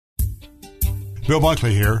Bill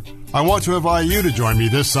Bunkley here. I want to invite you to join me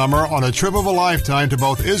this summer on a trip of a lifetime to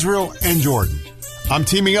both Israel and Jordan. I'm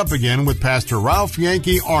teaming up again with Pastor Ralph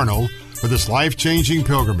Yankee Arnold for this life-changing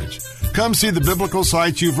pilgrimage. Come see the biblical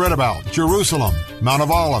sites you've read about: Jerusalem, Mount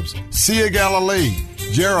of Olives, Sea of Galilee,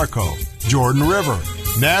 Jericho, Jordan River,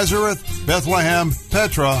 Nazareth, Bethlehem,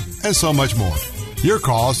 Petra, and so much more. Your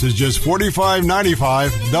cost is just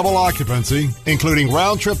 $45.95 double occupancy, including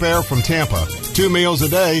round-trip air from Tampa, 2 meals a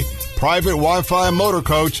day, private Wi-Fi motor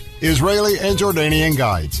coach, Israeli and Jordanian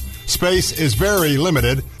guides. Space is very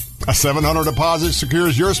limited. A $700 deposit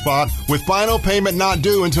secures your spot with final payment not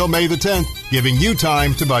due until May the 10th, giving you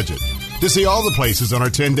time to budget. To see all the places on our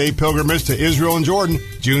 10-day pilgrimage to Israel and Jordan,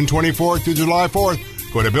 June 24th through July 4th,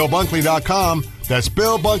 go to BillBunkley.com. That's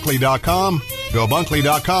BillBunkley.com,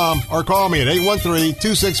 BillBunkley.com, or call me at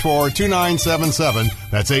 813-264-2977.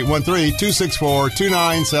 That's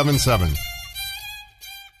 813-264-2977.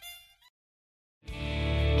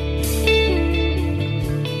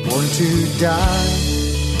 Born to die,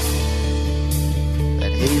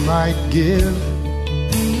 that he might give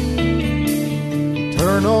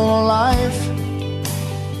eternal life,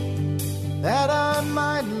 that I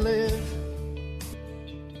might live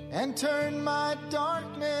and turn my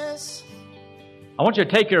darkness. I want you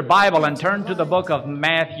to take your Bible and turn to the book of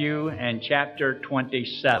Matthew and chapter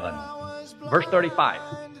 27, verse 35.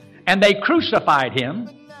 And they crucified him,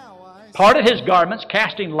 parted his garments,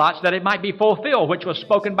 casting lots, that it might be fulfilled, which was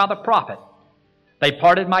spoken by the prophet. They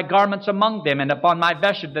parted my garments among them, and upon my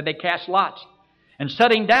vesture did they cast lots. And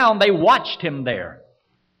sitting down, they watched him there,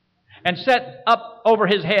 and set up over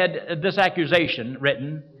his head this accusation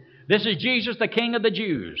written, This is Jesus, the King of the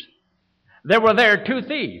Jews. There were there 2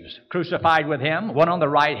 thieves crucified with him, one on the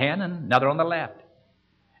right hand and another on the left.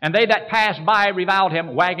 And they that passed by reviled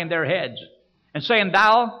him, wagging their heads, and saying,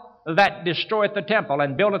 Thou that destroyeth the temple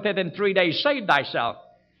and buildeth it in 3 days, save thyself.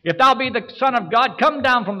 If thou be the Son of God, come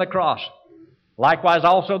down from the cross. Likewise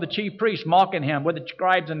also the chief priests, mocking him with the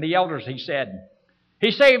scribes and the elders, he said, He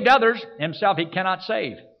saved others, himself he cannot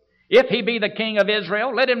save. If he be the King of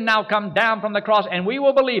Israel, let him now come down from the cross, and we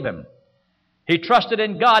will believe him. He trusted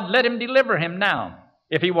in God, let him deliver him now,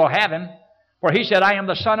 if he will have him. For he said, I am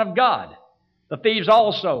the Son of God. The thieves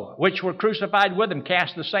also, which were crucified with him,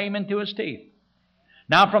 cast the same into his teeth.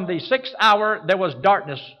 Now from the 6th hour there was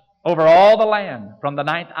darkness over all the land from the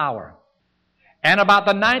 9th hour. And about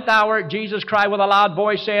the 9th hour Jesus cried with a loud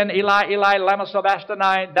voice, saying, Eli, Eli, lama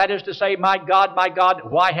sabachthani, that is to say, my God,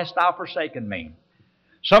 why hast thou forsaken me?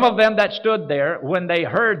 Some of them that stood there, when they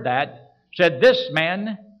heard that, said, This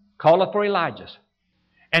man calleth for Elijah.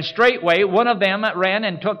 And straightway one of them ran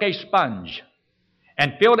and took a sponge,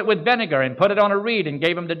 and filled it with vinegar, and put it on a reed, and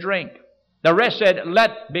gave him to drink. The rest said,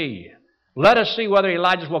 Let be. Let us see whether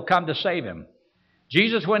Elijah will come to save him.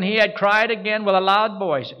 Jesus, when he had cried again with a loud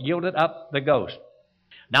voice, yielded up the ghost.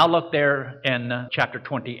 Now look there in chapter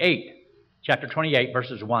 28. Chapter 28,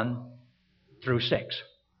 verses 1 through 6.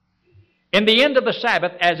 In the end of the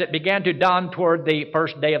Sabbath, as it began to dawn toward the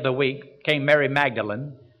first day of the week, came Mary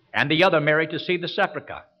Magdalene and the other Mary to see the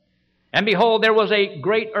sepulchre. And behold, there was a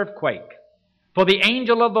great earthquake, for the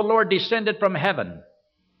angel of the Lord descended from heaven,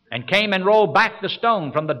 and came and rolled back the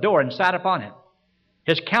stone from the door and sat upon it.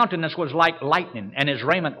 His countenance was like lightning, and his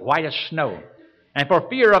raiment white as snow. And for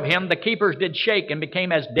fear of him the keepers did shake, and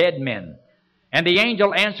became as dead men. And the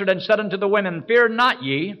angel answered and said unto the women, Fear not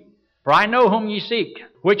ye, for I know whom ye seek,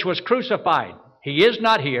 which was crucified. He is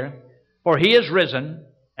not here, for he is risen,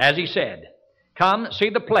 as he said. Come, see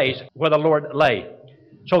the place where the Lord lay.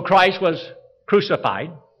 So Christ was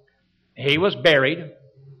crucified. He was buried.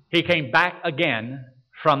 He came back again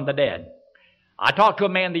from the dead. I talked to a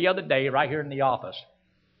man the other day right here in the office,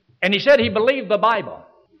 and he said he believed the Bible.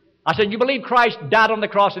 I said, You believe Christ died on the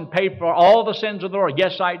cross and paid for all the sins of the world?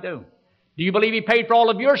 Yes, I do. Do you believe he paid for all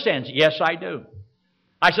of your sins? Yes, I do.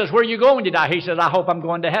 I says, Where are you going to die? He says, I hope I'm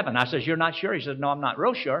going to heaven. I says, You're not sure? He says, No, I'm not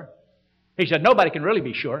real sure. He said, Nobody can really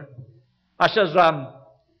be sure. I says,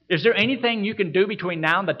 Is there anything you can do between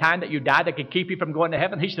now and the time that you die that could keep you from going to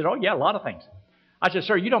heaven? He said, Oh, yeah, a lot of things. I said,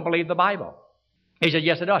 Sir, you don't believe the Bible. He said,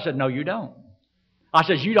 Yes, I do. I said, No, you don't. I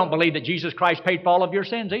says, You don't believe that Jesus Christ paid for all of your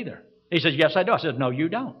sins either. He says, Yes, I do. I said, No, you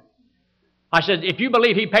don't. I said, If you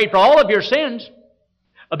believe he paid for all of your sins,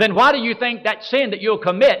 then why do you think that sin that you'll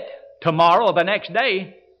commit tomorrow or the next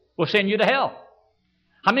day will send you to hell?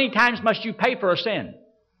 How many times must you pay for a sin?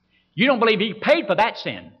 You don't believe he paid for that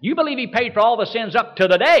sin. You believe he paid for all the sins up to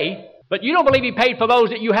the day, but you don't believe he paid for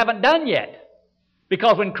those that you haven't done yet.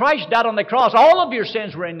 Because when Christ died on the cross, all of your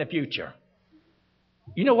sins were in the future.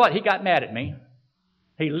 You know what? He got mad at me.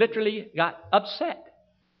 He literally got upset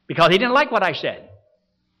because he didn't like what I said.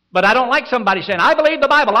 But I don't like somebody saying, I believe the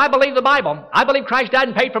Bible, I believe the Bible. I believe Christ died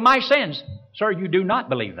and paid for my sins. Sir, you do not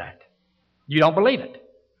believe that. You don't believe it.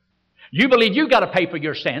 You believe you've got to pay for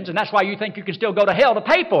your sins, and that's why you think you can still go to hell to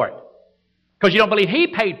pay for it. Because you don't believe He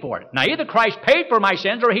paid for it. Now, either Christ paid for my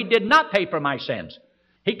sins or He did not pay for my sins.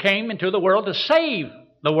 He came into the world to save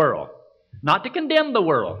the world, not to condemn the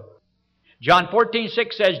world. John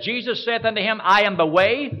 14:6 says, Jesus saith unto him, I am the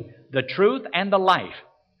way, the truth, and the life.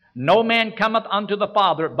 No man cometh unto the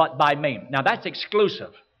Father but by me. Now, that's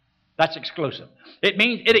exclusive. That's exclusive. It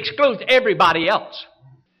means it excludes everybody else.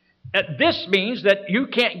 This means that you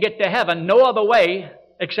can't get to heaven no other way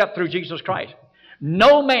except through Jesus Christ.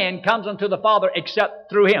 No man comes unto the Father except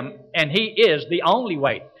through Him, and He is the only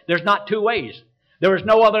way. There's not two ways. There is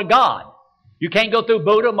no other God. You can't go through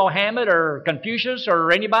Buddha, Mohammed, or Confucius,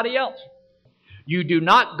 or anybody else. You do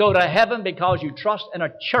not go to heaven because you trust in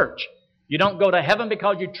a church. You don't go to heaven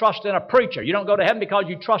because you trust in a preacher. You don't go to heaven because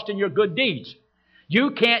you trust in your good deeds.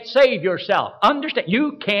 You can't save yourself. Understand,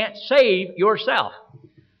 you can't save yourself.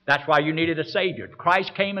 That's why you needed a Savior.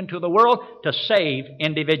 Christ came into the world to save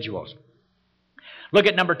individuals. Look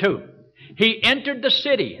at number 2. He entered the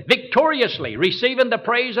city victoriously, receiving the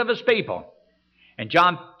praise of His people. In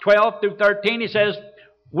John 12 through 13, He says,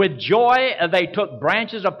 with joy they took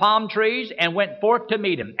branches of palm trees and went forth to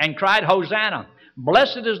meet Him and cried, Hosanna!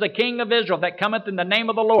 Blessed is the King of Israel that cometh in the name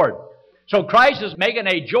of the Lord. So Christ is making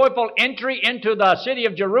a joyful entry into the city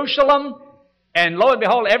of Jerusalem. And lo and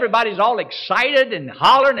behold, everybody's all excited and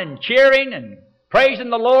hollering and cheering and praising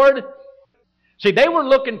the Lord. See, they were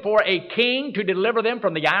looking for a king to deliver them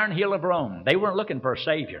from the iron heel of Rome. They weren't looking for a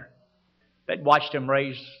Savior. They'd watched Him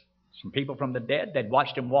raise some people from the dead. They'd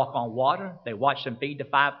watched Him walk on water. They watched Him feed the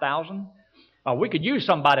 5,000. We could use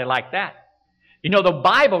somebody like that. You know, the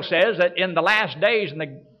Bible says that in the last days, in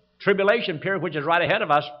the tribulation period, which is right ahead of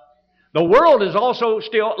us, the world is also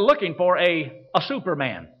still looking for a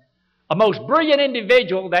Superman. A most brilliant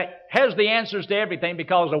individual that has the answers to everything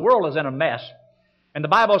because the world is in a mess. And the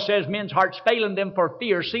Bible says men's hearts failing them for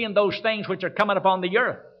fear, seeing those things which are coming upon the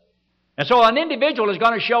earth. And so an individual is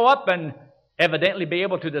going to show up and evidently be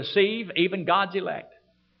able to deceive even God's elect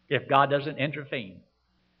if God doesn't intervene.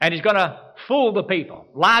 And he's going to fool the people,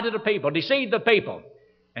 lie to the people, deceive the people,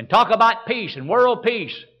 and talk about peace and world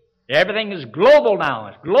peace. Everything is global now.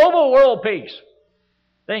 It's global world peace.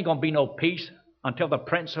 There ain't going to be no peace until the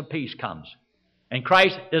Prince of Peace comes. And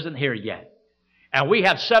Christ isn't here yet. And we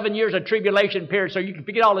have 7 years of tribulation period, so you can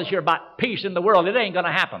forget all this here about peace in the world. It ain't going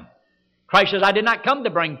to happen. Christ says, I did not come to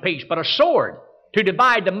bring peace, but a sword to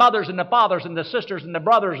divide the mothers and the fathers and the sisters and the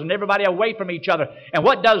brothers and everybody away from each other. And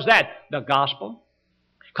what does that? The gospel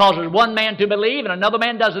causes one man to believe and another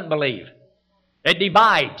man doesn't believe. It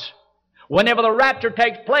divides. Whenever the rapture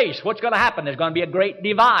takes place, what's going to happen? There's going to be a great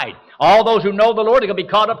divide. All those who know the Lord are going to be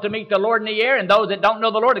caught up to meet the Lord in the air, and those that don't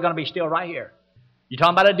know the Lord are going to be still right here. You're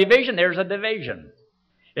talking about a division? There's a division.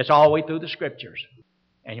 It's all the way through the Scriptures.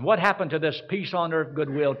 And what happened to this peace on earth,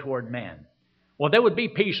 goodwill toward man? Well, there would be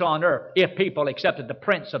peace on earth if people accepted the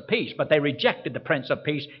Prince of Peace, but they rejected the Prince of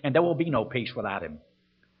Peace, and there will be no peace without Him.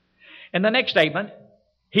 In the next statement,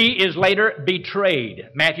 He is later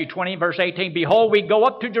betrayed. Matthew 20, verse 18, Behold, we go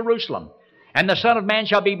up to Jerusalem, and the Son of Man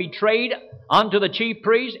shall be betrayed unto the chief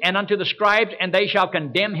priests and unto the scribes, and they shall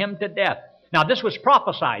condemn Him to death. Now, this was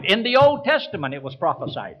prophesied. In the Old Testament, it was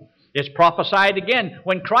prophesied. It's prophesied again.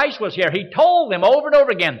 When Christ was here, He told them over and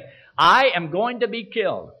over again, I am going to be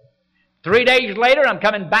killed. 3 days later, I'm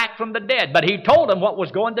coming back from the dead. But He told them what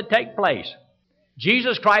was going to take place.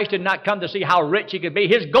 Jesus Christ did not come to see how rich He could be.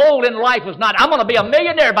 His goal in life was not, I'm going to be a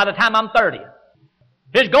millionaire by the time I'm 30.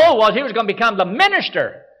 His goal was He was going to become the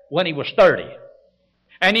minister when He was 30.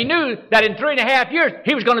 And He knew that in 3.5 years,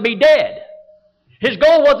 He was going to be dead. His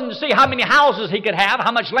goal wasn't to see how many houses He could have,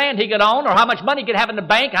 how much land He could own, or how much money He could have in the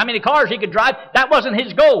bank, how many cars He could drive. That wasn't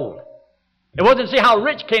His goal. It wasn't to see how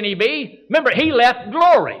rich can He be. Remember, He left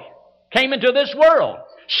glory, came into this world,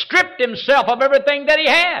 stripped Himself of everything that He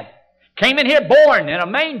had, came in here born in a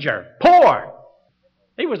manger, poor.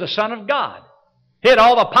 He was the Son of God. He had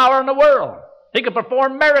all the power in the world. He could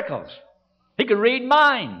perform miracles. He could read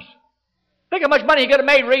minds. Think how much money He could have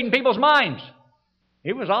made reading people's minds.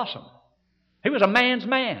 He was awesome. He was a man's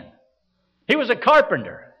man. He was a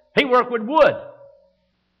carpenter. He worked with wood.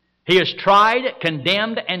 He is tried,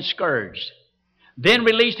 condemned, and scourged. Then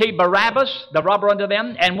released He Barabbas, the robber, unto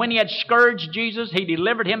them, and when He had scourged Jesus, He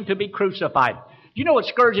delivered Him to be crucified. You know what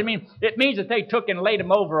scourging means? It means that they took and laid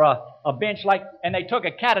Him over a bench and they took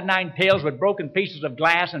a cat of nine tails with broken pieces of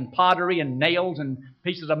glass and pottery and nails and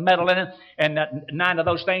pieces of metal in it, and 9 of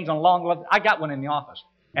those things on long. I got one in the office.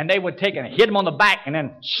 And they would take and hit him on the back and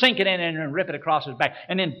then sink it in and rip it across his back.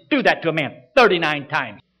 And then do that to a man 39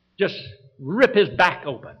 times. Just rip his back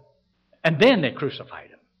open. And then they crucified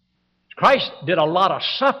him. Christ did a lot of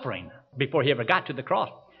suffering before he ever got to the cross.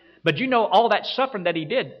 But you know, all that suffering that he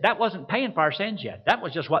did, that wasn't paying for our sins yet. That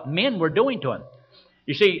was just what men were doing to him.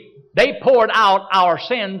 You see, they poured out our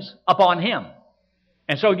sins upon him.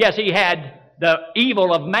 And so, yes, he had the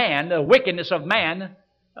evil of man, the wickedness of man,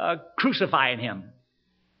 crucifying him.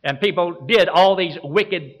 And people did all these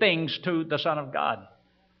wicked things to the Son of God.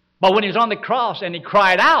 But when he was on the cross and he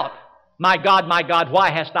cried out, my God,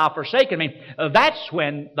 why hast thou forsaken me? That's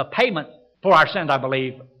when the payment for our sins, I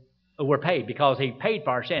believe, were paid, because he paid for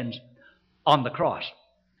our sins on the cross.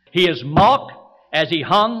 He is mocked as he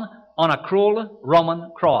hung on a cruel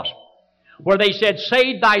Roman cross, where they said,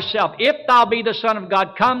 save thyself. If thou be the Son of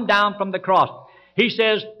God, come down from the cross. They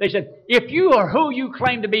said, if you are who you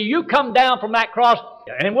claim to be, you come down from that cross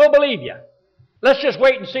and we'll believe you. Let's just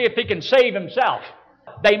wait and see if he can save himself.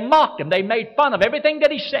 They mocked him. They made fun of everything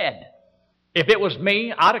that he said. If it was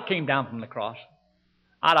me, I'd have came down from the cross.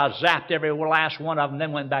 I'd have zapped every last one of them,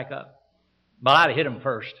 then went back up. But I'd have hit him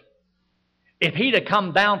first. If he'd have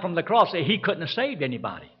come down from the cross, he couldn't have saved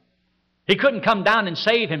anybody. He couldn't come down and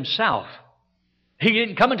save himself. He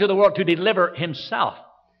didn't come into the world to deliver himself.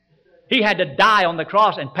 He had to die on the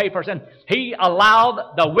cross and pay for sin. He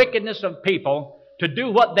allowed the wickedness of people to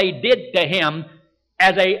do what they did to him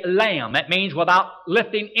as a lamb. That means without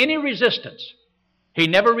lifting any resistance. He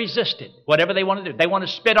never resisted whatever they wanted to do. They wanted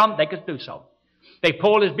to spit on him, they could do so. They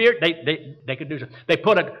pulled his beard, they could do so. They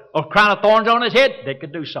put a crown of thorns on his head, they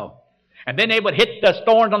could do so. And then they would hit the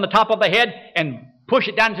thorns on the top of the head and push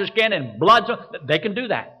it down to his skin and blood. They can do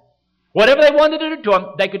that. Whatever they wanted to do to him,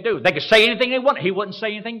 they could do. They could say anything they wanted. He wouldn't say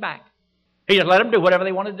anything back. He just let them do whatever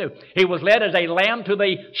they wanted to do. He was led as a lamb to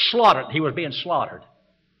the slaughter. He was being slaughtered.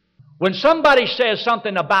 When somebody says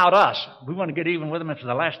something about us, we want to get even with them. It's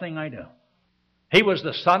the last thing I do. He was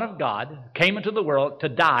the Son of God, came into the world to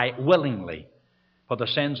die willingly for the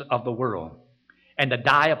sins of the world and to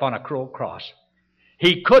die upon a cruel cross.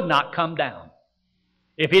 He could not come down.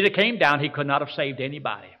 If he'd have came down, he could not have saved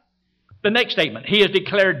anybody. The next statement, he is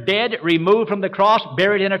declared dead, removed from the cross,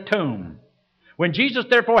 buried in a tomb. When Jesus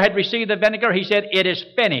therefore had received the vinegar, he said, it is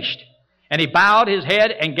finished. And he bowed his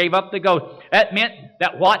head and gave up the ghost. That meant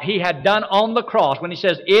that what he had done on the cross, when he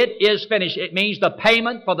says it is finished, it means the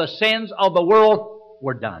payment for the sins of the world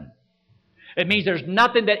were done. It means there's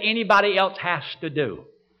nothing that anybody else has to do.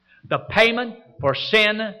 The payment for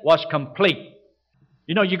sin was complete.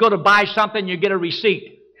 You know, you go to buy something, you get a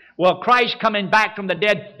receipt. Well, Christ coming back from the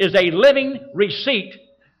dead is a living receipt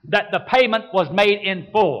that the payment was made in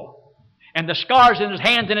full. And the scars in his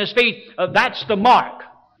hands and his feet, that's the mark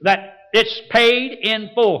that it's paid in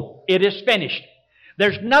full. It is finished.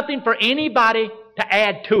 There's nothing for anybody to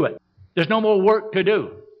add to it. There's no more work to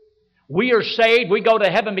do. We are saved. We go to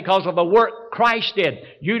heaven because of the work Christ did.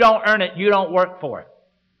 You don't earn it. You don't work for it.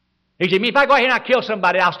 He said, if I go ahead and I kill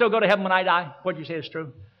somebody, I'll still go to heaven when I die. What did you say is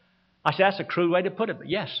true? I said, that's a crude way to put it, but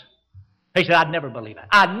yes. He said, I'd never believe that.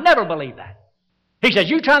 I'd never believe that. He says,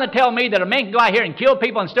 you trying to tell me that a man can go out here and kill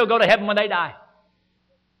people and still go to heaven when they die?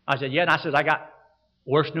 I said, yeah. And I said, I got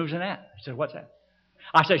worse news than that. He said, what's that?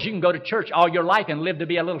 I said, you can go to church all your life and live to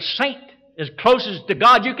be a little saint, as close as to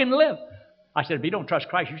God you can live. I said, if you don't trust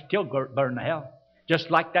Christ, you still burn to hell.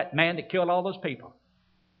 Just like that man that killed all those people.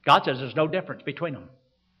 God says there's no difference between them.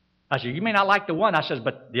 I said, you may not like the one. I said,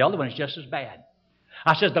 but the other one is just as bad.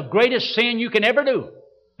 I said, the greatest sin you can ever do,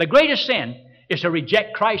 the greatest sin is to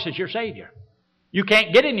reject Christ as your Savior. You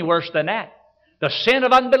can't get any worse than that. The sin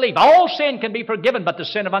of unbelief. All sin can be forgiven, but the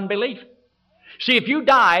sin of unbelief. See, if you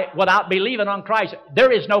die without believing on Christ,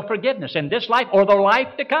 there is no forgiveness in this life or the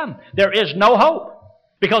life to come. There is no hope.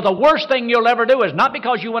 Because the worst thing you'll ever do is not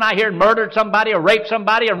because you went out here and murdered somebody or raped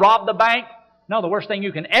somebody or robbed the bank. No, the worst thing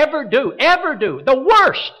you can ever do, the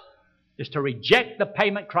worst, is to reject the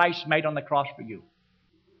payment Christ made on the cross for you.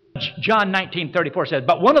 John 19:34 says,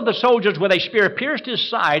 but one of the soldiers with a spear pierced his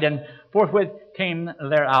side, and forthwith came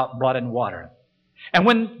there out blood and water. And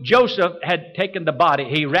when Joseph had taken the body,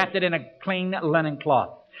 he wrapped it in a clean linen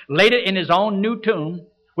cloth, laid it in his own new tomb,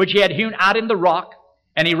 which he had hewn out in the rock,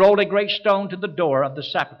 and he rolled a great stone to the door of the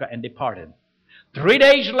sepulchre and departed. 3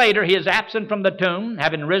 days later, he is absent from the tomb,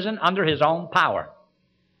 having risen under his own power.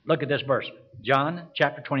 Look at this verse, John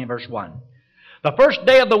chapter 20, verse 1. The first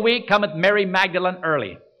day of the week cometh Mary Magdalene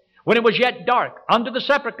early, when it was yet dark, unto the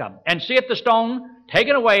sepulchre, and seeth the stone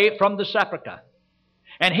taken away from the sepulchre.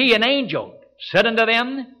 And he, an angel, said unto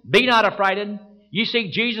them, be not affrighted, ye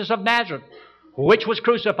seek Jesus of Nazareth, which was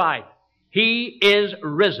crucified. He is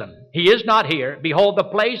risen. He is not here. Behold the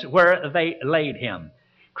place where they laid him.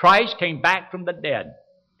 Christ came back from the dead.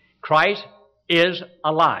 Christ is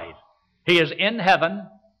alive. He is in heaven,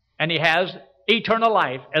 and He has eternal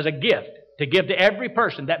life as a gift to give to every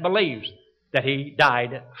person that believes that He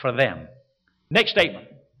died for them. Next statement.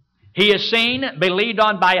 He is seen, believed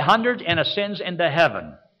on by hundreds, and ascends into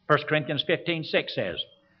heaven. 1 Corinthians 15:6 says.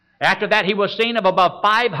 After that, He was seen of above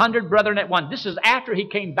 500 brethren at once. This is after He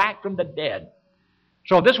came back from the dead.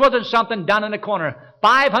 So this wasn't something done in a corner.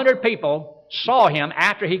 500 people saw Him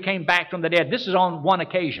after He came back from the dead. This is on one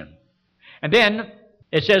occasion. And then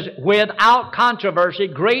it says, without controversy,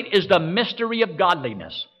 great is the mystery of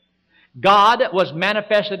godliness. God was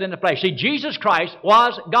manifested in the flesh. See, Jesus Christ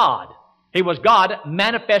was God. He was God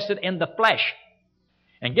manifested in the flesh.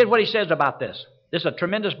 And get what He says about this. This is a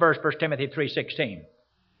tremendous verse, 1 Timothy 3:16.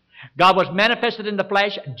 God was manifested in the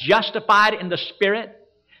flesh, justified in the Spirit,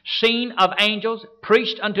 seen of angels,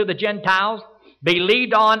 preached unto the Gentiles,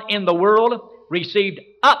 believed on in the world, received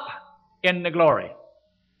up in the glory.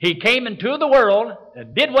 He came into the world,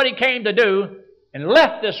 did what He came to do, and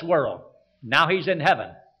left this world. Now He's in heaven.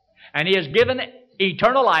 And He has given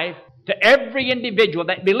eternal life to every individual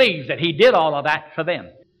that believes that He did all of that for them.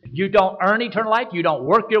 You don't earn eternal life. You don't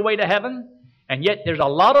work your way to heaven. And yet there's a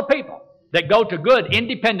lot of people that go to good,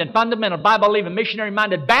 independent, fundamental, Bible-believing,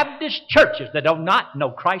 missionary-minded Baptist churches that do not know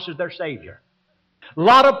Christ as their Savior. A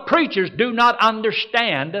lot of preachers do not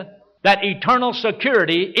understand that eternal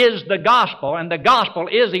security is the gospel, and the gospel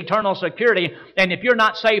is eternal security, and if you're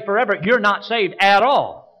not saved forever, you're not saved at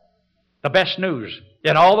all. The best news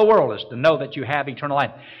in all the world is to know that you have eternal life.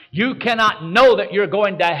 You cannot know that you're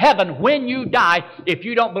going to heaven when you die if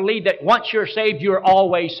you don't believe that once you're saved, you're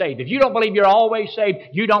always saved. If you don't believe you're always saved,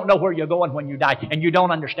 you don't know where you're going when you die, and you don't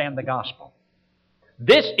understand the gospel.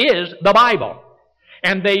 This is the Bible.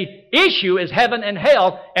 And the issue is heaven and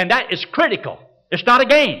hell, and that is critical. It's not a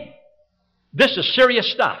game. This is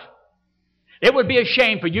serious stuff. It would be a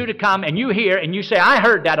shame for you to come and you hear and you say, I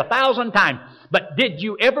heard that 1,000 times, but did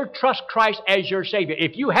you ever trust Christ as your Savior?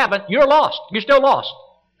 If you haven't, you're lost. You're still lost.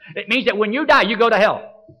 It means that when you die, you go to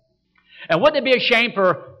hell. And wouldn't it be a shame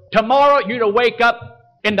for tomorrow you to wake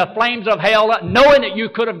up in the flames of hell, knowing that you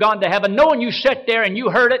could have gone to heaven, knowing you sat there and you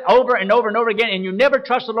heard it over and over and over again, and you never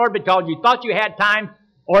trust the Lord because you thought you had time,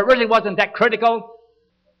 or it really wasn't that critical,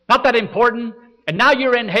 not that important, and now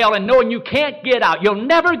you're in hell and knowing you can't get out. You'll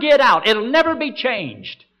never get out. It'll never be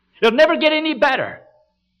changed. It'll never get any better.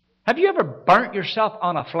 Have you ever burnt yourself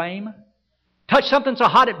on a flame? Touched something so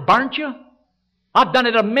hot it burnt you? I've done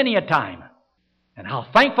it many a time. And how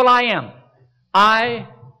thankful I am. I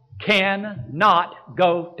cannot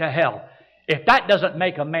go to hell. If that doesn't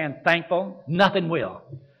make a man thankful, nothing will.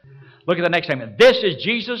 Look at the next statement. This is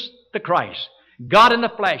Jesus the Christ, God in the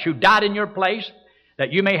flesh, who died in your place,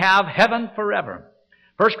 that you may have heaven forever.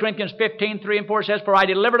 1 Corinthians 15:3-4 says, For I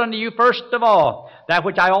delivered unto you first of all that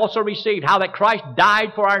which I also received, how that Christ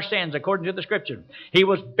died for our sins according to the Scripture. He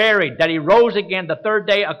was buried, that He rose again the third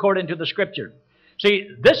day according to the Scripture. See,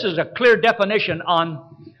 this is a clear definition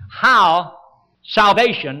on how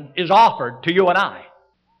salvation is offered to you and I.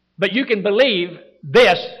 But you can believe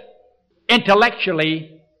this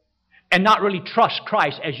intellectually and not really trust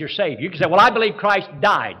Christ as your Savior. You can say, well, I believe Christ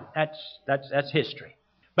died. That's history.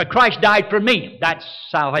 But Christ died for me. That's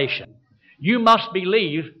salvation. You must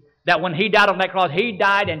believe that when He died on that cross, He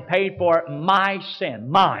died and paid for my sin.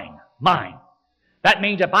 Mine. That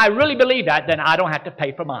means if I really believe that, then I don't have to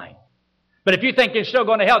pay for mine. But if you think you're still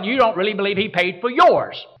going to hell, you don't really believe He paid for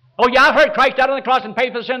yours. Oh yeah, I've heard Christ died on the cross and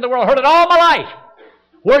paid for the sin of the world. Heard it all my life.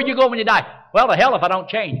 Where do you go when you die? Well, to hell if I don't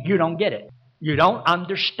change. You don't get it. You don't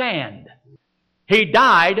understand. He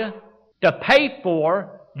died to pay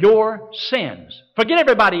for your sins. Forget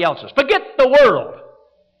everybody else's. Forget the world.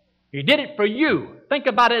 He did it for you. Think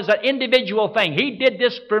about it as an individual thing. He did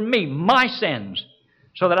this for me, my sins,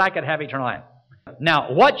 so that I could have eternal life.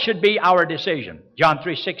 Now, what should be our decision? John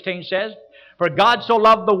 3:16 says, For God so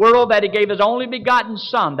loved the world that He gave His only begotten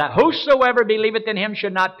Son, that whosoever believeth in Him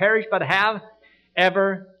should not perish, but have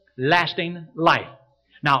everlasting life.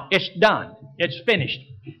 Now, it's done. It's finished.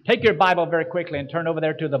 Take your Bible very quickly and turn over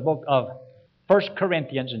there to the book of 1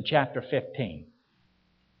 Corinthians in chapter 15.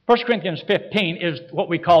 1 Corinthians 15 is what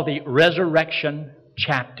we call the resurrection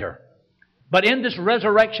chapter. But in this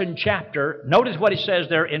resurrection chapter, notice what it says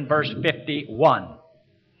there in verse 51.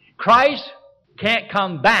 Christ can't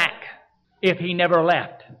come back if He never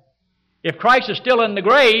left. If Christ is still in the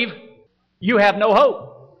grave, you have no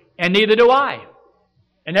hope. And neither do I.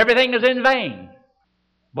 And everything is in vain.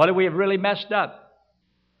 But we have really messed up.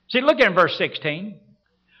 See, look in verse 16.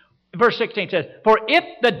 Verse 16 says, "For if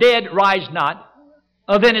the dead rise not,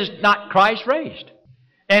 then is not Christ raised?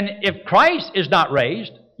 And if Christ is not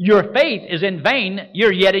raised, your faith is in vain,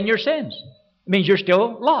 you're yet in your sins." It means you're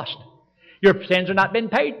still lost. Your sins are not been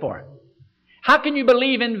paid for. How can you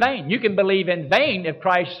believe in vain? You can believe in vain if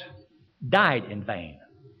Christ died in vain.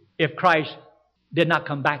 If Christ did not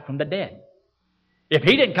come back from the dead. If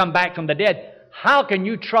He didn't come back from the dead, how can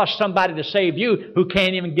you trust somebody to save you who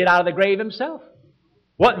can't even get out of the grave himself?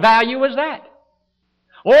 What value is that?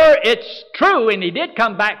 Or it's true and He did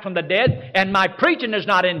come back from the dead, and my preaching is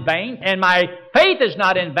not in vain, and my faith is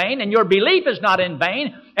not in vain, and your belief is not in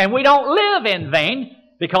vain, and we don't live in vain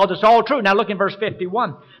because it's all true. Now look in verse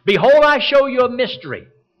 51. "Behold, I show you a mystery.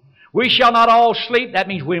 We shall not all sleep." That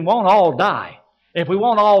means we won't all die. If we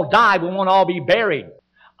won't all die, we won't all be buried.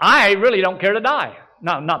 I really don't care to die.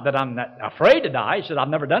 Not that I'm not afraid to die. He said, I've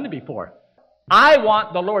never done it before. I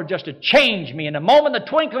want the Lord just to change me in a moment, the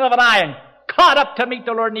twinkling of an eye, and caught up to meet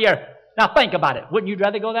the Lord in the air. Now think about it. Wouldn't you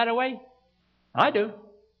rather go that way? I do.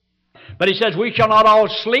 But He says, we shall not all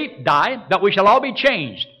sleep, die, but we shall all be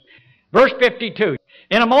changed. Verse 52.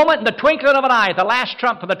 "In a moment, in the twinkling of an eye, at the last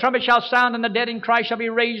trump, for the trumpet shall sound, and the dead in Christ shall be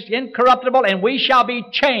raised incorruptible, and we shall be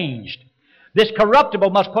changed." This corruptible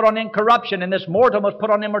must put on incorruption, and this mortal must put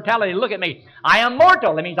on immortality. Look at me. I am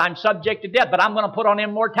mortal. It means I'm subject to death, but I'm going to put on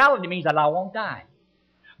immortality. It means that I won't die.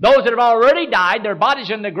 Those that have already died, their bodies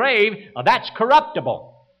in the grave, that's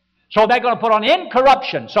corruptible. So they're going to put on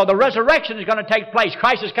incorruption. So the resurrection is going to take place.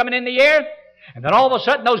 Christ is coming in the air, and then all of a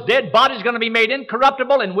sudden those dead bodies are going to be made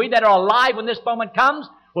incorruptible, and we that are alive when this moment comes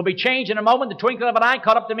will be changed in a moment, the twinkling of an eye,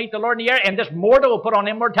 caught up to meet the Lord in the air, and this mortal will put on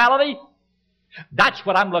immortality. That's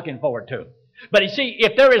what I'm looking forward to. But you see,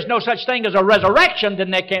 if there is no such thing as a resurrection,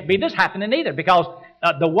 then there can't be this happening either, because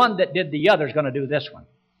the one that did the other is going to do this one.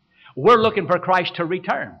 We're looking for Christ to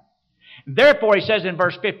return. Therefore, He says in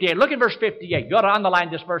verse 58, look at verse 58. Go to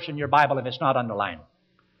underline this verse in your Bible if it's not underlined.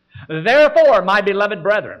 "Therefore, my beloved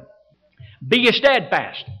brethren, be ye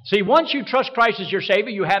steadfast." See, once you trust Christ as your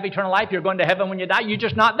Savior, you have eternal life. You're going to heaven when you die. You're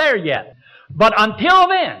just not there yet. But until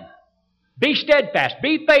then, be steadfast,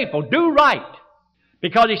 be faithful, do right.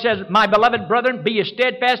 Because He says, "My beloved brethren, be ye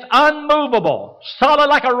steadfast, unmovable, solid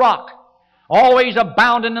like a rock, always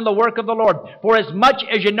abounding in the work of the Lord. For as much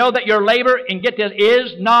as you know that your labor," and get this,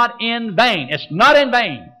 "is not in vain." It's not in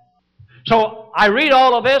vain. So I read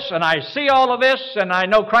all of this, and I see all of this, and I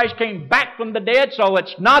know Christ came back from the dead, so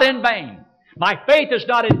it's not in vain. My faith is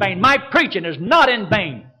not in vain. My preaching is not in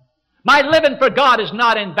vain. My living for God is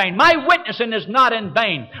not in vain. My witnessing is not in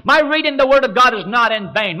vain. My reading the Word of God is not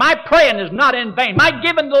in vain. My praying is not in vain. My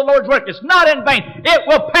giving to the Lord's work is not in vain. It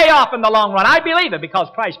will pay off in the long run. I believe it because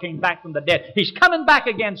Christ came back from the dead. He's coming back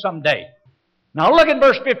again someday. Now look at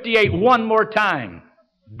verse 58 one more time.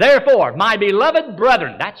 "Therefore, my beloved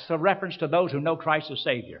brethren," that's a reference to those who know Christ as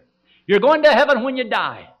Savior. You're going to heaven when you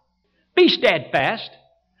die. "Be steadfast.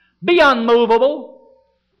 Be unmovable."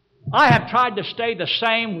 I have tried to stay the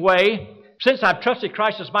same way since I've trusted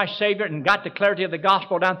Christ as my Savior and got the clarity of the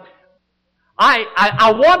gospel down.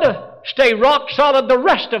 I want to stay rock solid the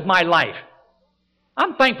rest of my life.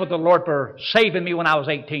 I'm thankful to the Lord for saving me when I was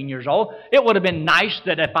 18 years old. It would have been nice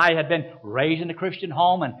that if I had been raised in a Christian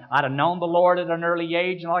home and I'd have known the Lord at an early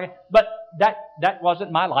age and all that. But that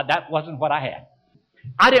wasn't my lot. That wasn't what I had.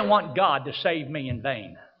 I didn't want God to save me in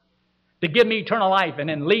vain, to give me eternal life and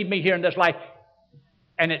then leave me here in this life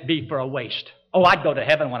and it be for a waste. Oh, I'd go to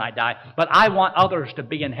heaven when I die, but I want others to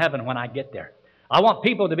be in heaven when I get there. I want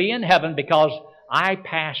people to be in heaven because I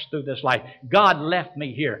passed through this life. God left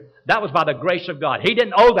me here. That was by the grace of God. He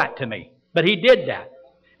didn't owe that to me, but He did that.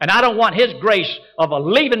 And I don't want His grace of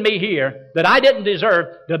leaving me here that I didn't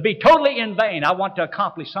deserve to be totally in vain. I want to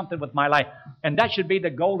accomplish something with my life. And that should be the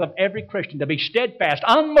goal of every Christian, to be steadfast,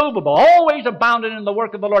 unmovable, always abounding in the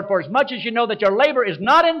work of the Lord. For as much as you know that your labor is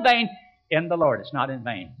not in vain in the Lord. It's not in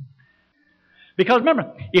vain. Because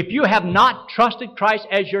remember, if you have not trusted Christ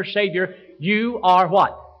as your Savior, you are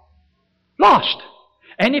what? Lost.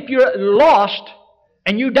 And if you're lost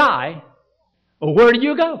and you die, well, where do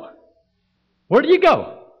you go? Where do you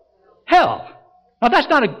go? Hell. Now that's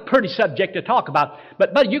not a pretty subject to talk about,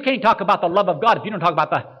 but you can't talk about the love of God if you don't talk about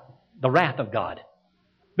the wrath of God.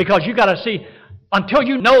 Because you got to see, until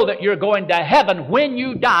you know that you're going to heaven when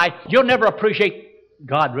you die, you'll never appreciate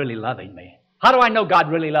God really loving me. How do I know God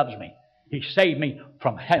really loves me? He saved me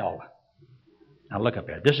from hell. Now look up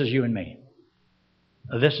here. This is you and me.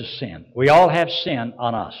 This is sin. We all have sin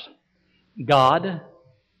on us. God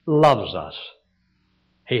loves us.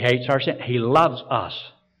 He hates our sin. He loves us.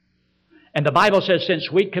 And the Bible says since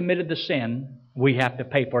we committed the sin, we have to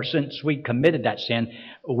pay for it. Since we committed that sin,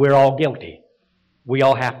 we're all guilty. we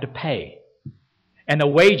all have to pay. And the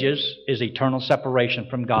wages is eternal separation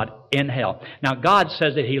from God in hell. Now, God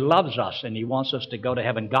says that He loves us and He wants us to go to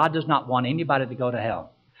heaven. God does not want anybody to go to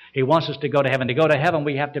hell. He wants us to go to heaven. To go to heaven,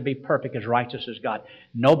 we have to be perfect, as righteous as God.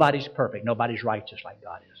 Nobody's perfect. Nobody's righteous like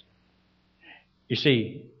God is. You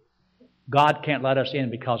see, God can't let us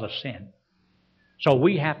in because of sin. So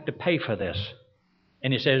we have to pay for this.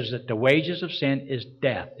 And He says that the wages of sin is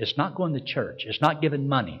death. It's not going to church. It's not giving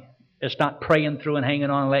money. It's not praying through and hanging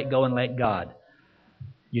on and let go and let God.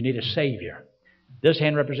 You need a Savior. This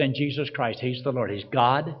hand represents Jesus Christ. He's the Lord. He's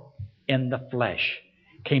God in the flesh.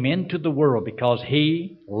 Came into the world because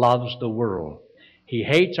He loves the world. He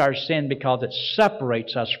hates our sin because it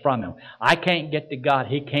separates us from Him. I can't get to God.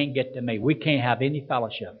 He can't get to me. We can't have any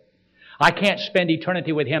fellowship. I can't spend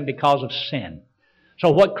eternity with Him because of sin.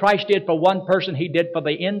 So what Christ did for one person, He did for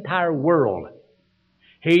the entire world.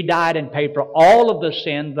 He died and paid for all of the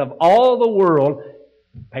sins of all the world,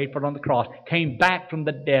 paid for it on the cross, came back from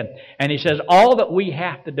the dead. And He says all that we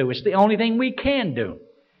have to do, it's the only thing we can do,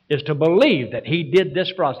 is to believe that He did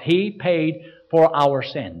this for us. He paid for our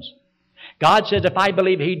sins. God says if I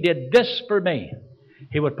believe He did this for me,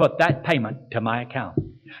 He would put that payment to my account.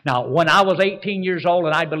 Now, when I was 18 years old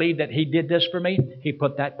and I believed that He did this for me, He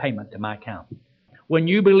put that payment to my account. When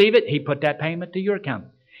you believe it, He put that payment to your account.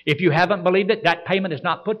 If you haven't believed it, that payment is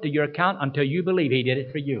not put to your account until you believe He did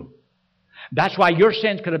it for you. That's why your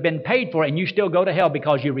sins could have been paid for and you still go to hell,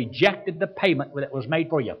 because you rejected the payment that was made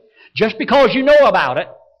for you. Just because you know about it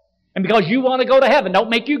and because you want to go to heaven don't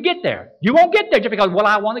make you get there. You won't get there just because, well,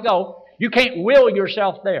 I want to go. You can't will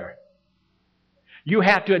yourself there. You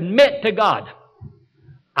have to admit to God,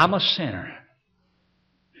 I'm a sinner.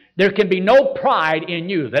 There can be no pride in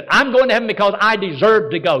you that I'm going to heaven because I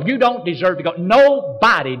deserve to go. You don't deserve to go.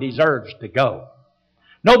 Nobody deserves to go.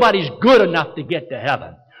 Nobody's good enough to get to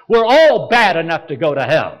heaven. We're all bad enough to go to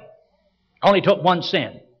hell. Only took one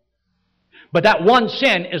sin. But that one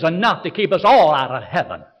sin is enough to keep us all out of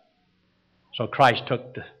heaven. So Christ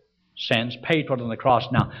took the sins, paid for it on the cross.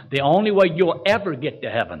 Now, the only way you'll ever get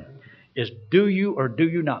to heaven is do you or do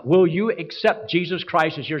you not? Will you accept Jesus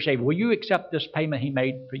Christ as your Savior? Will you accept this payment He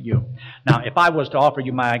made for you? Now, if I was to offer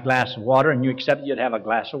you my glass of water and you accepted, you'd have a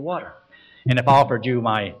glass of water. And if I offered you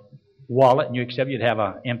my wallet and you accepted, you'd have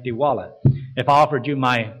an empty wallet. If I offered you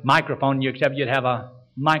my microphone and you accepted, you'd have a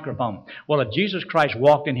microphone. Well, if Jesus Christ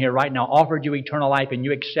walked in here right now, offered you eternal life and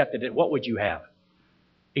you accepted it, what would you have?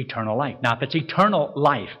 Eternal life. Now, if it's eternal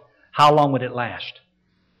life, how long would it last?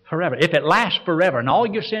 Forever. If it lasts forever and all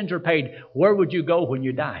your sins are paid, where would you go when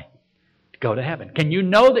you die? Go to heaven. Can you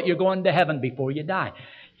know that you're going to heaven before you die?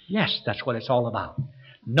 Yes, that's what it's all about.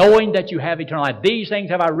 Knowing that you have eternal life. These things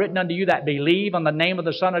have I written unto you that believe on the name of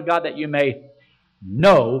the Son of God, that you may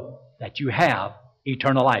know that you have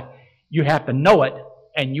eternal life. You have to know it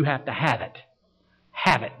and you have to have it.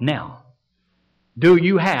 Have it now. Do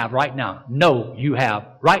you have right now? No, you have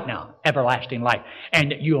right now everlasting life.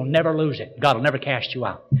 And you'll never lose it. God will never cast you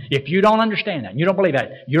out. If you don't understand that, you don't believe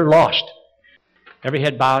that, you're lost. Every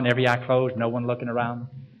head bowed and every eye closed, no one looking around.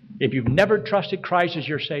 If you've never trusted Christ as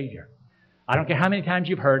your Savior, I don't care how many times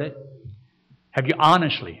you've heard it, have you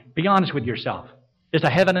honestly, be honest with yourself. It's a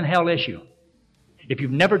heaven and hell issue. If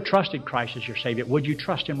you've never trusted Christ as your Savior, would you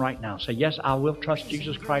trust Him right now? Say, yes, I will trust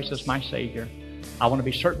Jesus Christ as my Savior. I want to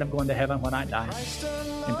be certain of going to heaven when I die.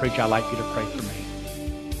 And preacher, I'd like you to pray for me.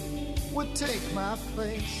 Would take my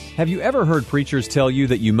place. Have you ever heard preachers tell you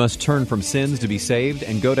that you must turn from sins to be saved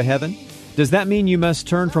and go to heaven? Does that mean you must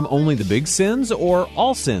turn from only the big sins or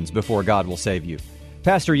all sins before God will save you?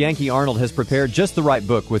 Pastor Yankee Arnold has prepared just the right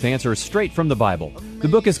book with answers straight from the Bible. The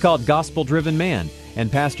book is called Gospel Driven Man,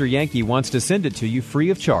 and Pastor Yankee wants to send it to you free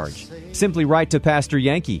of charge. Simply write to Pastor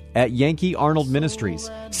Yankee at Yankee Arnold Ministries,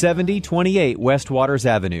 7028 West Waters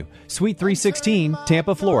Avenue, Suite 316,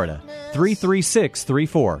 Tampa, Florida,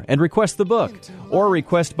 33634, and request the book, or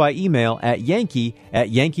request by email at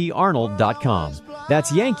yankee@yankeearnold.com.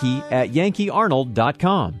 That's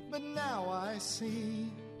yankee@yankeearnold.com.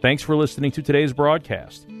 Thanks for listening to today's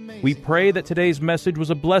broadcast. We pray that today's message was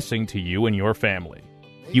a blessing to you and your family.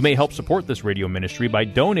 You may help support this radio ministry by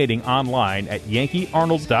donating online at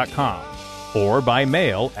yankeearnold.com or by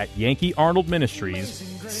mail at Yankee Arnold Ministries,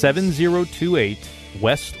 7028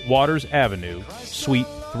 West Waters Avenue, Suite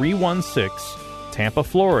 316, Tampa,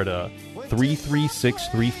 Florida,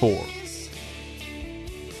 33634.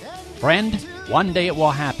 Friend, one day it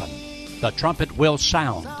will happen. The trumpet will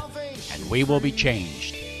sound, and we will be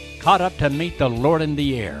changed, caught up to meet the Lord in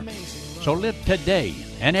the air. So live today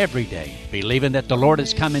and every day, believing that the Lord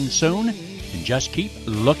is coming soon, and just keep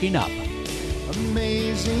looking up.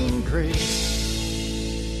 Amazing grace,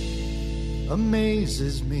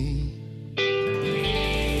 amazes me.